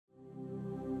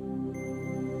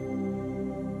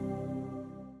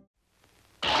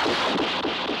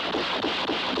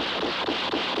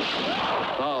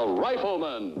The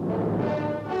Rifleman.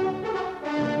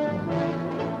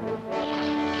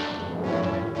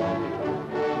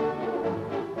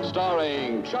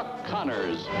 Starring Chuck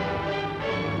Connors.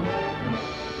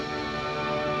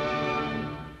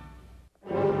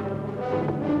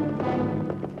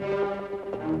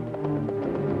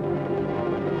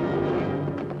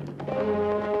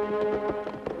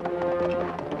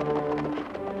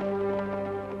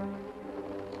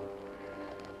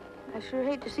 I sure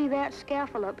hate to see that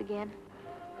scaffold up again.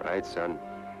 Right, son.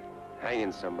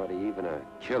 Hanging somebody, even a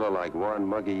killer like Juan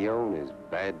Mugillon, is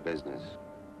bad business.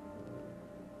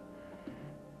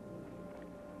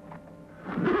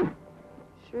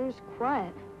 Sure is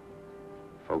quiet.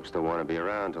 Folks don't want to be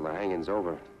around till the hanging's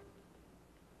over.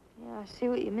 Yeah, I see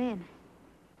what you mean.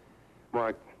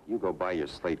 Mark, you go buy your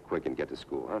slate quick and get to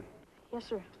school, huh? Yes,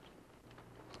 sir.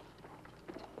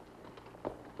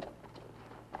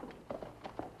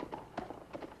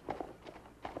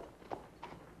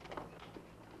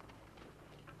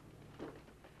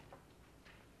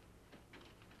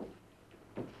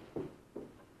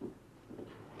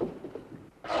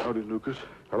 Howdy, Lucas.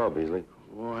 Hello, Beasley.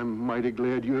 Oh, I'm mighty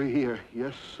glad you're here.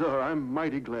 Yes, sir, I'm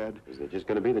mighty glad. Is there just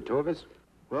going to be the two of us?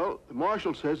 Well, the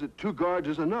marshal says that 2 guards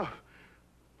is enough,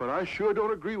 but I sure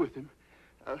don't agree with him.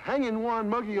 Hanging Juan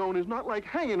Mugillon is not like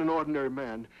hanging an ordinary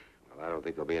man. Well, I don't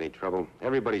think there'll be any trouble.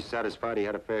 Everybody's satisfied he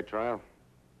had a fair trial.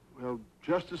 Well,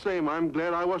 just the same, I'm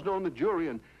glad I wasn't on the jury,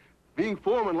 and being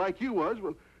foreman like you was,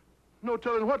 well, no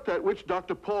telling what that witch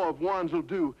Dr. Paw of Juan's will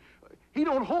do. He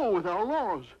don't hold with our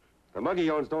laws. The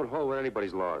Mugillons don't hold with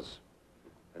anybody's laws.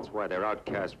 That's why they're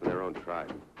outcast from their own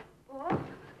tribe. Oh,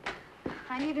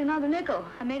 I need another nickel.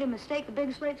 I made a mistake. The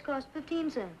big slates cost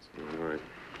 15 cents. All right.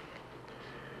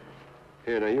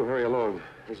 Here, now, you hurry along.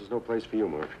 This is no place for you,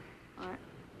 Mark. All right.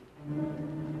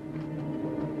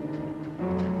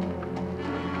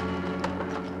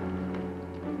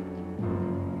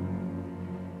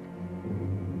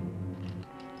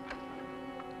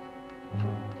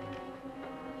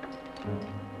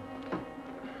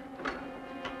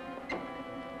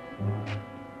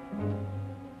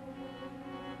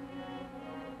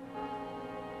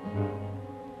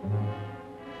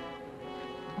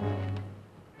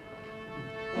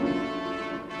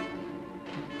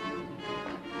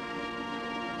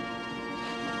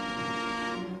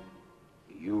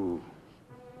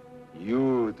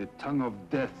 You, the tongue of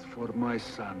death for my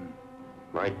son.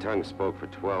 My tongue spoke for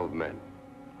 12 men.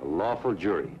 A lawful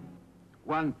jury.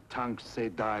 One tongue say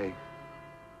die.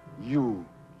 You,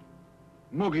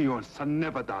 Mugillon's son,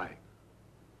 never die.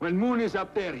 When Moon is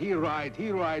up there, he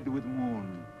ride with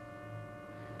Moon.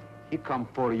 He come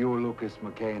for you, Lucas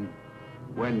McCain.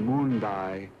 When Moon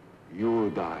die,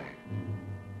 you die.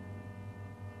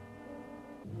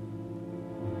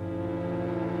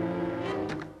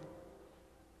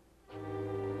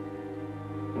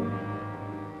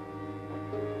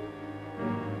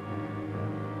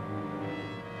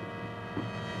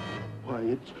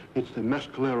 Why, it's the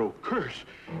Mescalaro curse.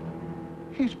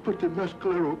 He's put the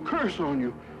Mescalaro curse on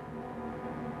you.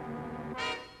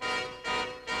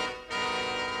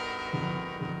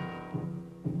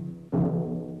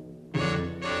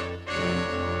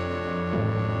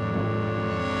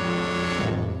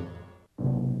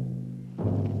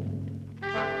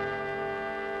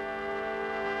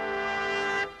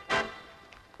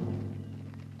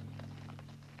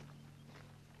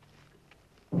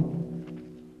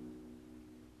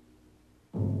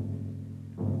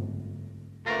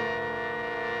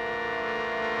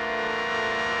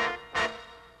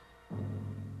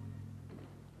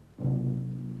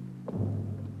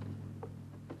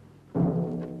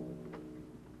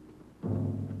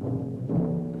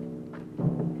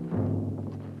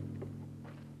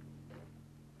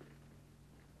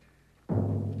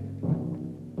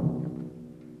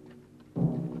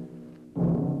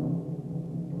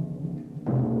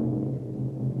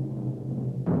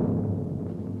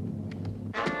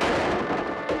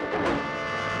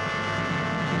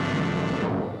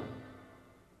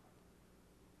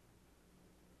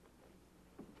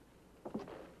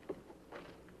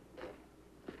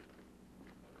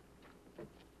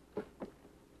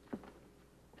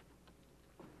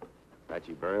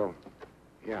 Apache burial?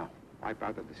 Yeah, wipe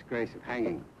out the disgrace of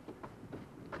hanging.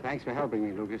 Thanks for helping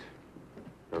me, Lucas.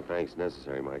 No thanks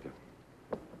necessary, Micah.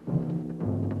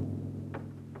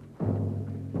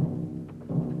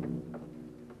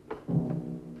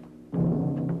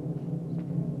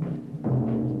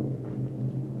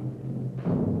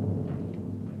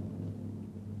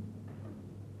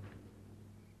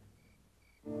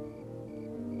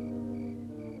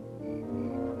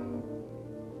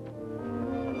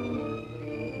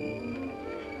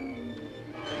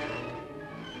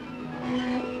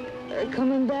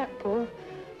 coming back, Paul.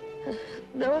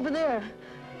 They're over there.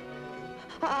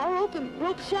 I'll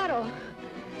rope Shadow.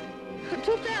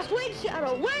 Too fast. Wait,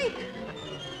 Shadow. Wait!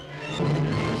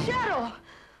 Shadow!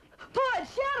 Paul,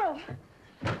 it's Shadow!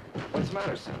 What's the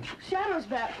matter, son? Shadow's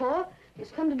back, Paul.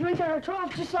 He's come to drink out of our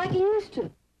trough just like he used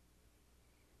to.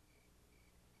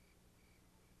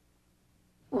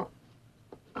 Well,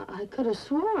 I could have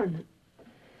sworn.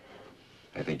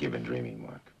 I think you've been dreaming,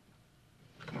 Mark.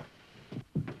 Come on.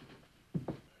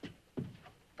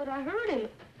 But I heard him.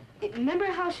 Remember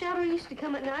how Shadow used to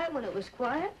come at night when it was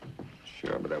quiet?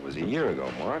 Sure, but that was a year ago,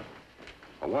 Mark.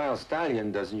 A wild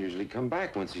stallion doesn't usually come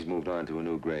back once he's moved on to a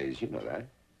new graze. You know that.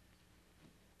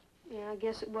 Yeah, I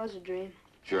guess it was a dream.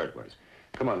 Sure it was.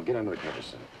 Come on, get under the cover,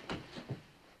 son.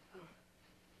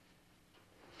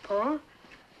 Paul?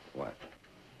 What?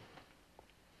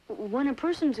 When a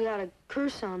person's got a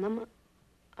curse on them,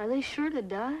 are they sure to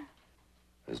die?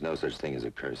 There's no such thing as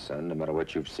a curse, son, no matter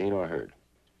what you've seen or heard.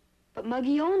 But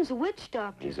Muggy Owen's a witch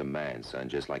doctor. He's a man, son,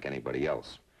 just like anybody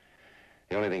else.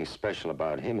 The only thing special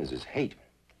about him is his hate.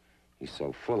 He's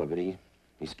so full of it,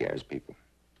 he scares people.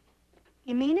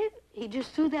 You mean it? He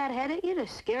just threw that head at you to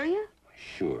scare you?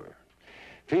 Sure.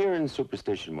 Fear and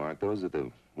superstition, Mark, those are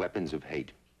the weapons of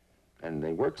hate. And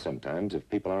they work sometimes if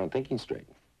people aren't thinking straight.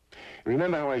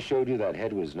 Remember how I showed you that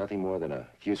head was nothing more than a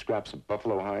few scraps of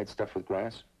buffalo hide stuffed with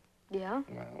grass? Yeah?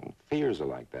 Well, fears are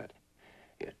like that.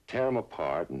 You tear them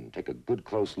apart and take a good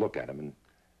close look at them, and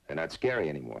they're not scary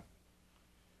anymore.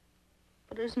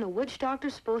 But isn't a witch doctor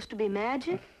supposed to be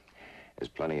magic? There's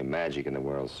plenty of magic in the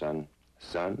world, son.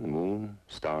 Sun, the moon,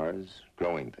 stars,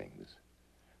 growing things.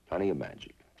 Plenty of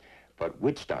magic. But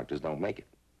witch doctors don't make it.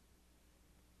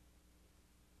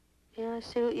 Yeah, I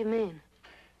see what you mean.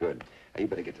 Good. Now, you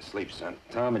better get to sleep, son.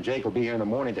 Tom and Jake will be here in the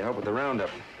morning to help with the roundup.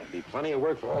 There'll be plenty of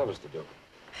work for all of us to do.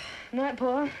 Night,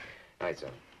 Paul. Night, son.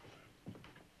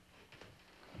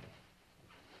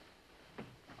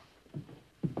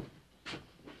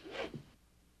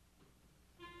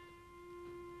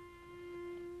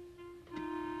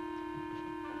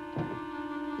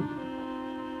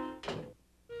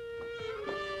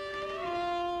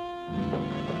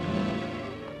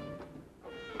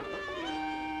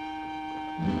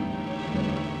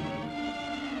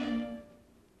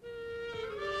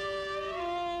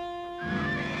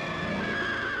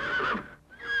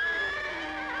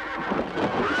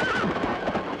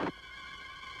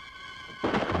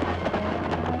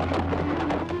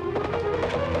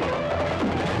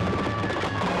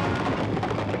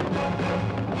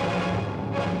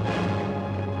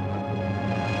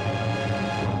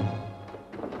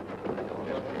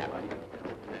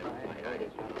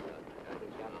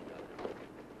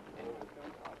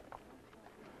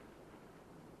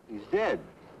 He's dead.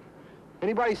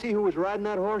 Anybody see who was riding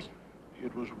that horse?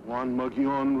 It was Juan Muggy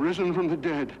risen from the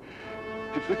dead.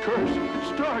 It's the curse.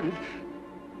 It started.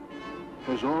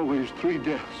 As always, 3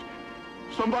 deaths.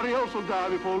 Somebody else will die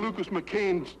before Lucas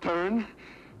McCain's turn.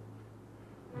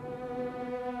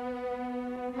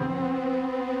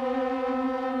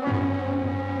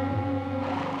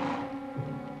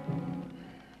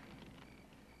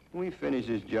 When we finish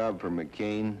this job for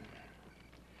McCain,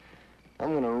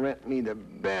 I'm gonna rent me the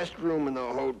best room in the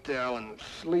hotel and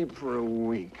sleep for a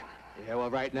week. Yeah,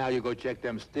 well, right now you go check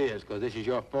them stairs, because this is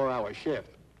your 4-hour shift.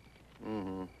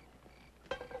 Mm-hmm.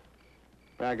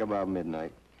 Back about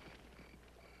midnight.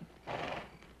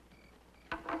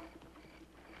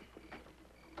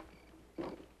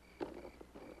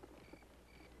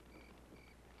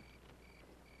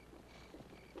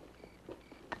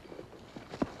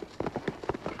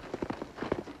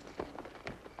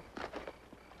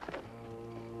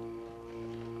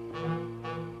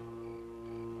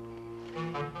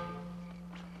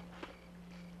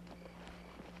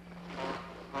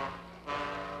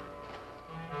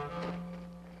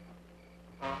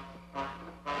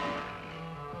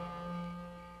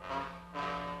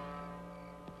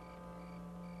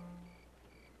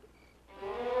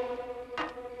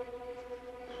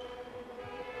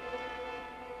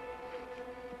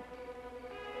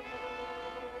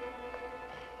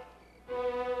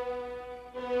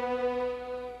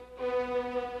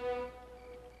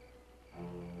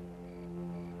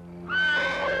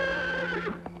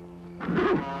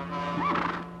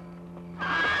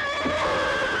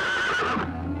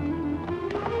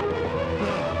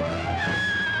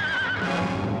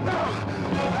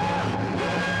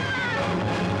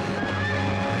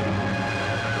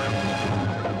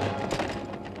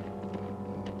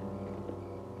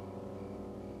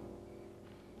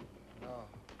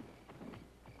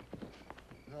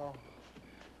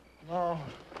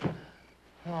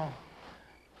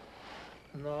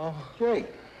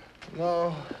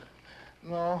 No.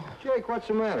 No. Jake, what's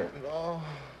the matter? No.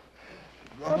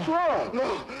 What's wrong?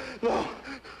 No.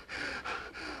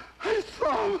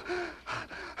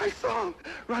 I saw him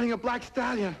riding a black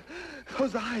stallion.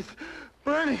 Those eyes,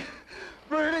 burning.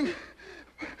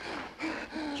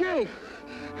 Jake!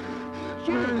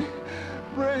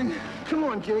 Burning. Come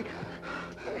on, Jake.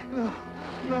 No.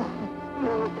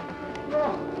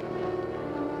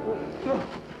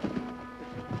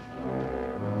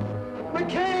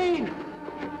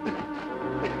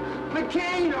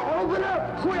 McCain, open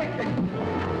up, quick!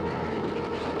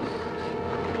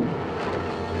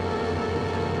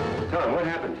 Tom, what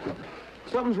happened?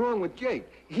 Something's wrong with Jake.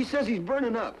 He says he's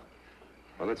burning up.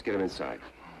 Well, let's get him inside.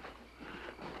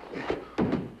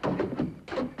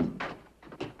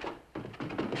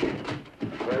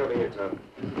 Right over here, Tom.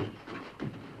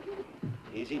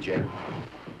 Easy, Jake.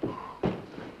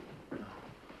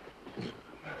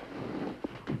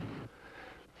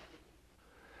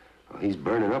 Well, he's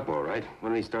burning up all right.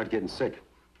 When did he start getting sick?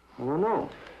 I don't know.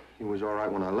 He was all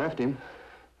right when I left him.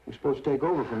 He was supposed to take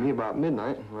over from me about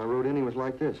midnight. When I rode in, he was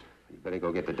like this. You better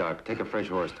go get the doctor. Take a fresh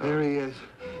horse, Tom. There he is.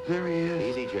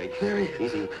 Easy, Jake. There he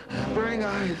Easy. Burning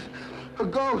eyes. A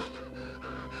ghost.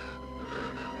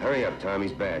 Hurry up, Tom.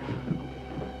 He's bad.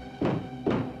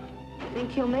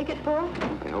 Think he'll make it, Paul?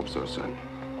 I hope so, son.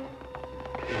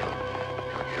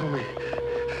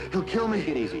 He'll kill me.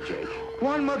 Take it easy, Jake.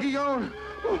 One Muggy-on.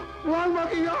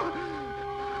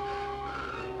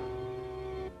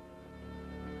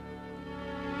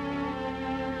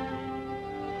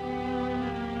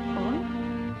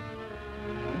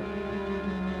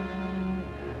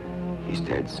 He's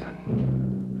dead, son.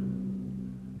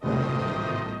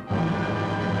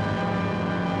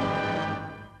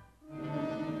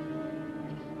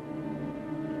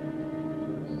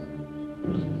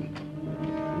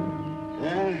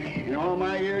 In all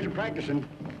my years of practicing,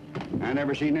 I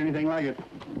never seen anything like it.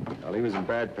 Well, he was in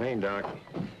bad pain, Doc.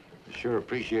 Sure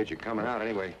appreciate you coming out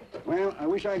anyway. Well, I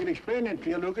wish I could explain it to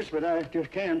you, Lucas, but I just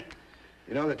can't.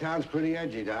 You know, the town's pretty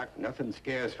edgy, Doc. Nothing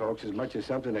scares folks as much as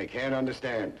something they can't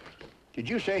understand. Did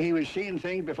you say he was seeing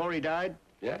things before he died?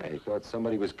 Yeah, he thought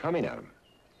somebody was coming at him.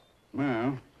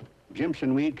 Well,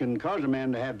 Jimson weed can cause a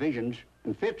man to have visions,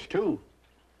 and fits, too.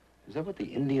 Is that what the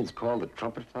Indians call the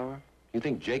trumpet flower? You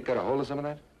think Jake got a hold of some of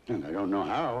that? And I don't know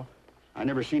how. I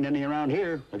never seen any around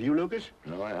here. Have you, Lucas?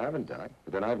 No, I haven't, Doc.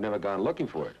 But then I've never gone looking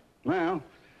for it. Well,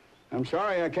 I'm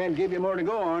sorry I can't give you more to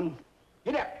go on.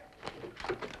 Get up!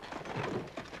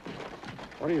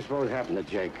 What do you suppose happened to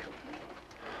Jake?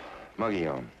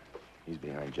 Muggy-on. He's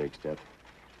behind Jake's death.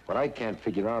 What I can't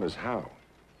figure out is how.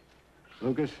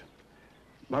 Lucas,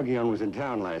 Muggy-on was in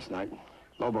town last night.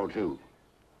 Lobo, too.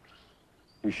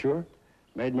 You sure?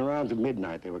 Made them rounds at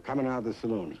midnight. They were coming out of the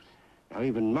saloon. Now,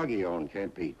 even Muggy-on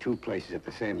can't be two places at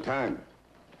the same time.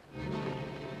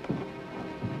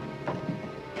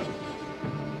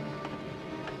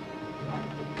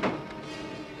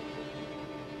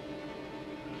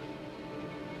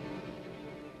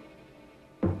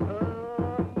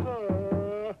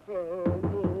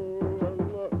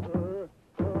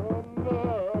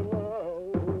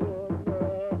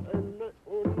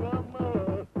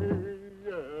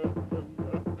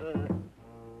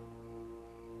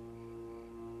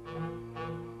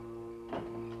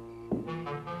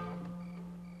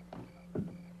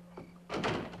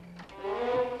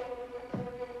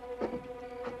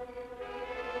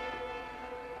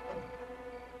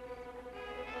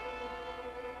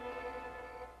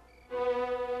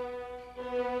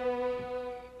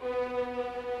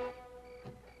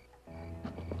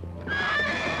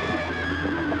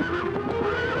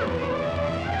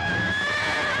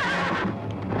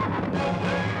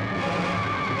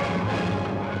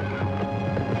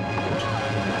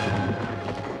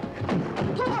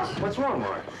 What's wrong,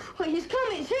 Mark? Well, he's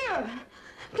coming. He's here.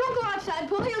 Don't go outside,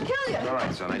 Paul. He'll kill you. All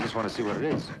right, son. I just want to see what it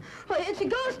is. Well, it's a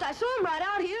ghost. I saw him right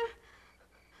out here.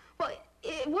 Well,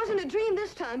 it wasn't a dream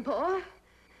this time, Paul.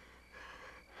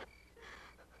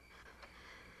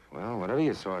 Well, whatever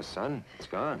you saw, son, it's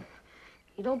gone.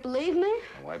 You don't believe me?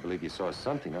 Oh, I believe you saw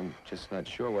something. I'm just not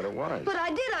sure what it was. But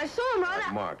I did. I saw him right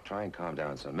out. Mark, try and calm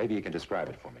down, son. Maybe you can describe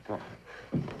it for me. Come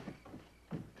on.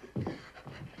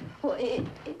 Well,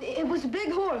 it was a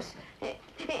big horse.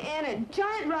 And a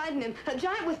giant riding him. A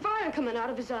giant with fire coming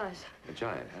out of his eyes. A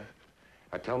giant, huh?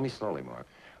 Now, tell me slowly, Mark.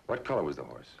 What color was the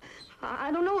horse?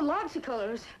 I don't know. Lots of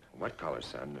colors. What color,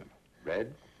 son?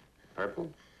 Red? Purple?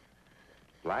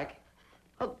 Black?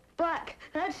 Black.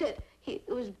 That's it. It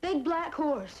was a big black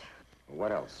horse.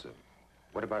 What else?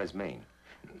 What about his mane?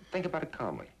 Think about it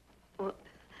calmly. Well,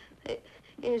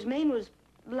 his mane was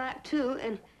black, too,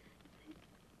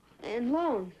 and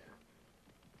long.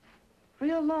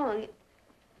 real long.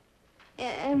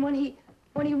 And when he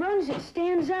runs, it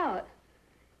stands out.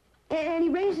 And he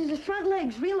raises his front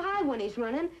legs real high when he's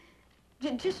running,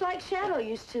 just like Shadow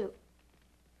used to.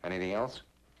 Anything else?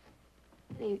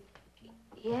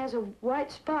 He has a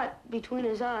white spot between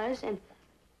his eyes and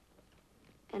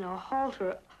a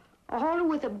halter. A halter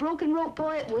with a broken rope,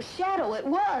 boy. It was Shadow, it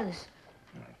was.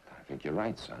 I think you're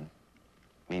right, son.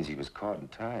 Means he was caught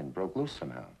and tied and broke loose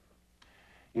somehow.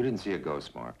 You didn't see a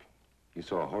ghost, Mark. You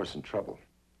saw a horse in trouble.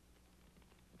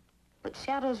 But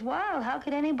Shadow's wild. How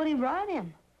could anybody ride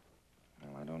him?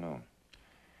 Well, I don't know.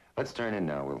 Let's turn in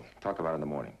now. We'll talk about it in the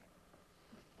morning.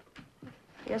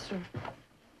 Yes, sir.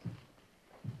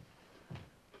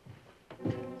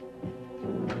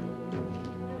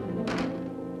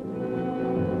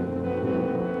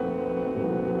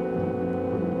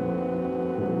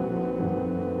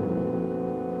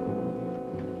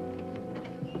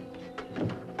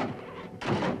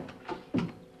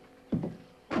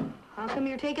 How come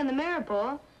you're taking the mare,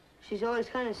 Pa? She's always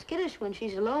kind of skittish when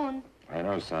she's alone. I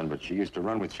know, son, but she used to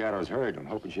run with Shadow's herd. I'm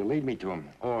hoping she'll lead me to him,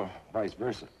 or vice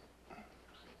versa.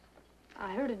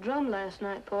 I heard a drum last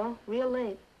night, Pa, real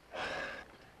late.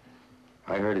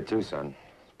 I heard it too, son.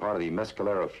 It's part of the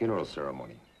Mescalaro funeral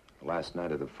ceremony. The last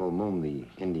night of the full moon, the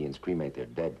Indians cremate their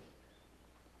dead.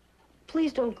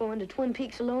 Please don't go into Twin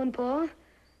Peaks alone, Pa.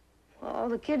 All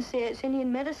the kids say it's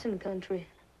Indian medicine country.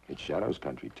 It's Shadow's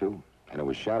country, too. And it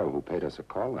was Shadow who paid us a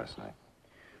call last night.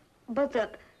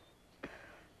 But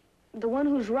the one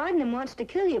who's riding him wants to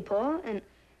kill you, Pa, and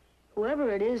whoever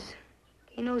it is,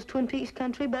 he knows Twin Peaks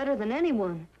country better than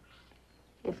anyone.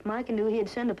 If Mike knew, he'd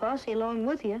send a posse along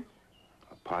with you.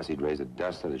 A posse'd raise the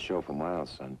dust of the show for miles,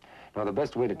 son. Now, the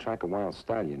best way to track a wild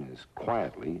stallion is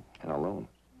quietly and alone.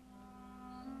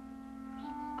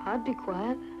 I'd be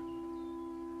quiet.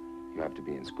 You have to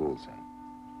be in school, son.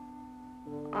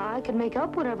 I could make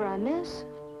up whatever I miss.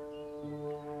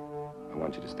 I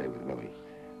want you to stay with Millie.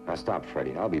 Now, stop,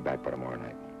 Freddie. I'll be back by tomorrow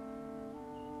night.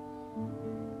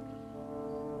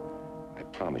 I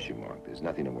promise you, Mark, there's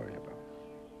nothing to worry about.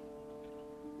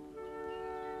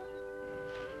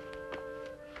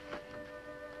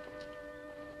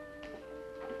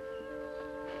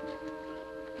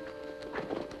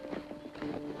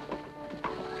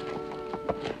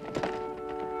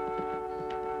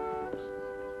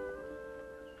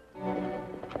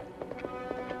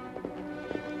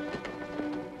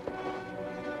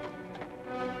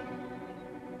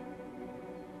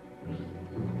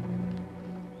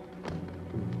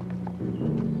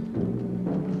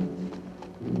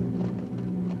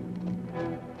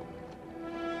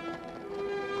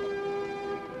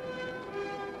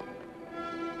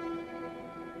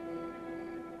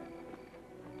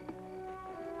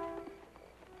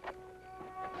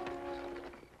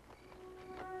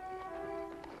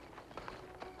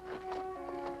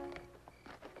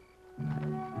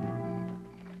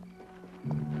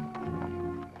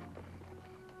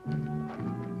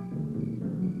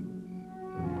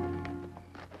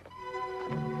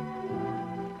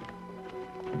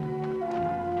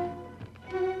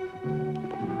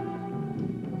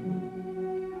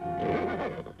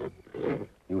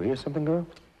 You hear something, girl?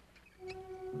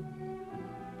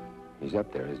 He's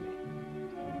up there, isn't he?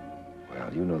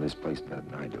 Well, you know this place better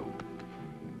than I do.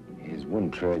 Here's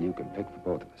one trail you can pick for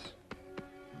both of us.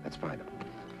 Let's find him.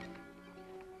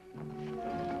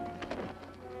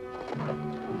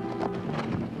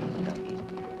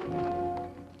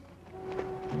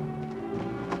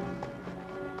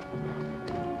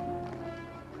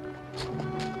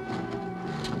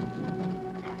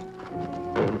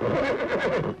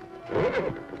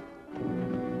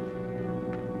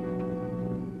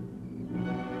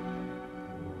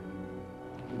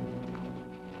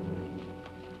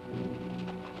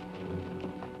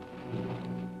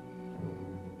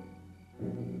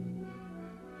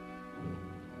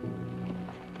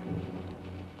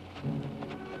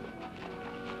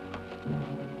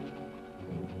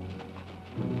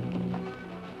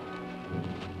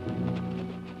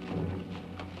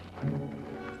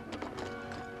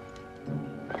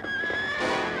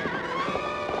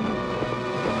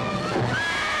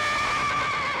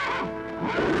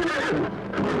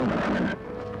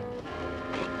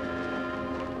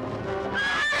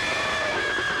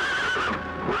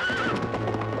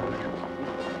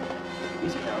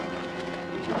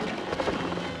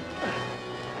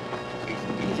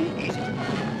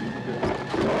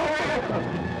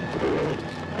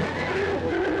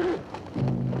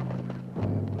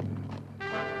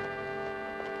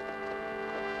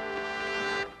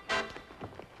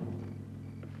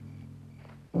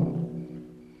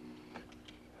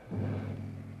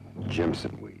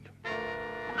 Jimson weed.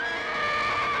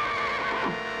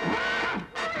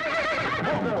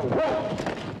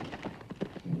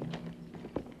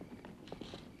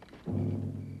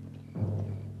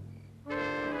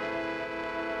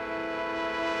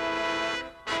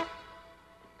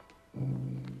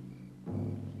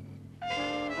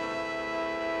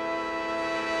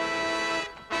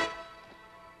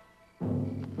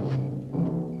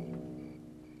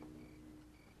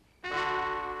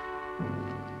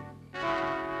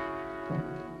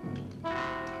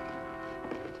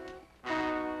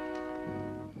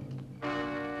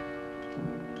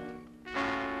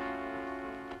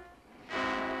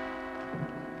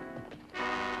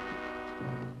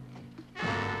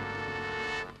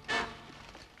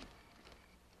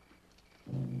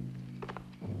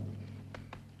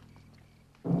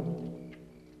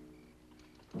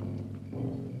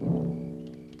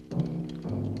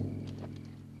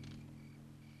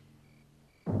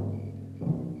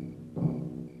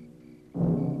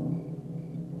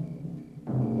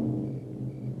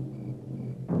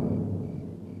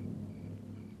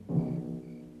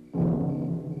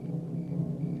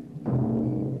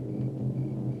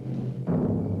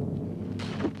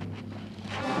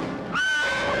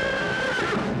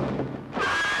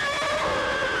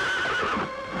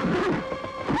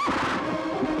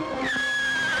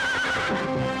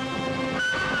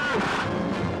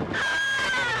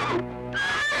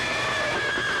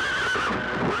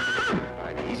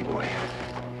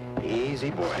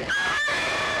 boy.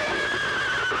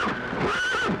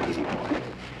 Easy, boy.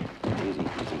 Easy,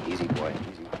 easy, easy, boy.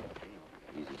 Easy.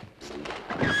 Easy, easy.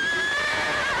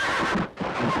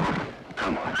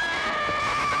 Come on.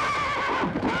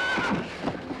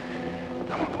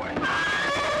 Come on, boy.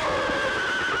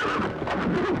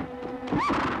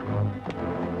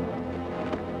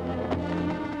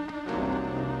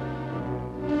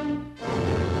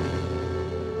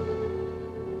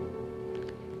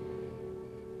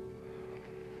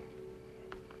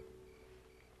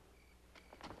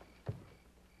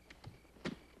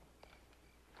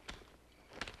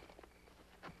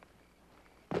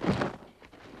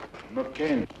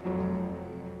 McCain.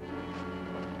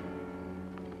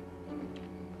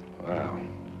 Well,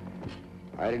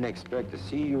 I didn't expect to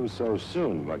see you so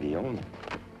soon, Muggy-on.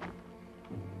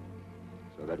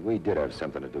 So that we did have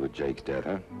something to do with Jake's death,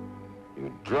 huh?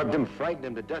 You drugged him, frightened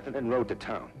him to death, and then rode to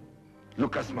town.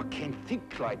 Lucas McCain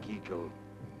think like eagle.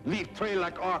 Leave trail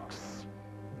like ox.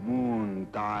 Moon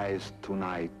dies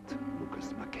tonight,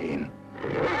 Lucas McCain.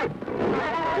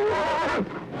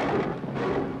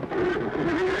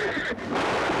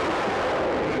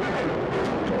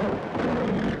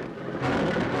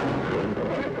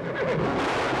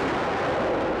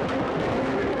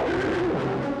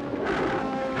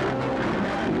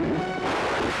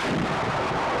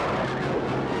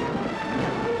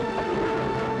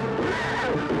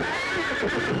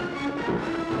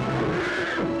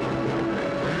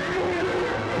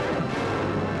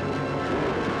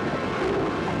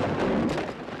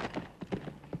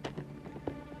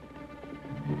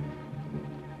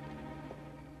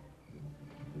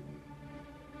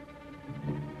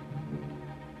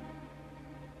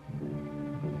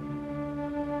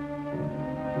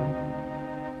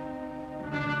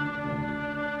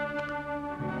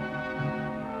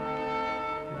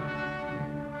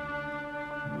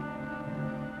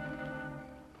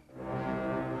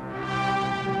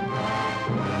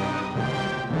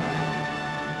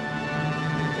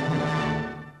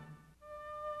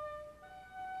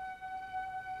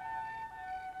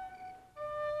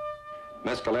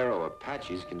 Mescalaro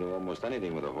Apaches can do almost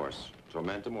anything with a horse.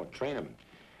 Torment him or train him.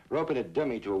 Roping a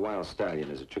dummy to a wild stallion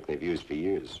is a trick they've used for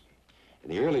years. In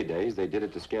the early days, they did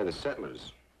it to scare the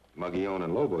settlers. Muggy-on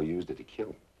and Lobo used it to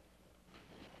kill.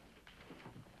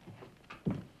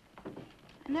 I've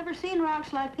never seen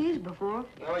rocks like these before.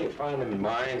 Oh, you find them in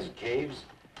mines, caves.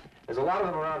 There's a lot of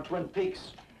them around Twin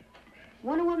Peaks.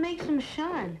 Wonder what makes them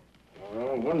shine.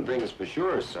 Well, one thing is for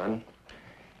sure, son.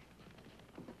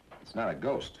 It's not a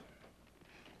ghost.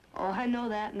 Oh, I know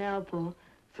that now, Po,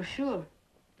 for sure.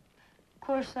 Of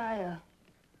course, I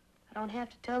don't have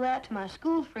to tell that to my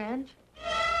school friends.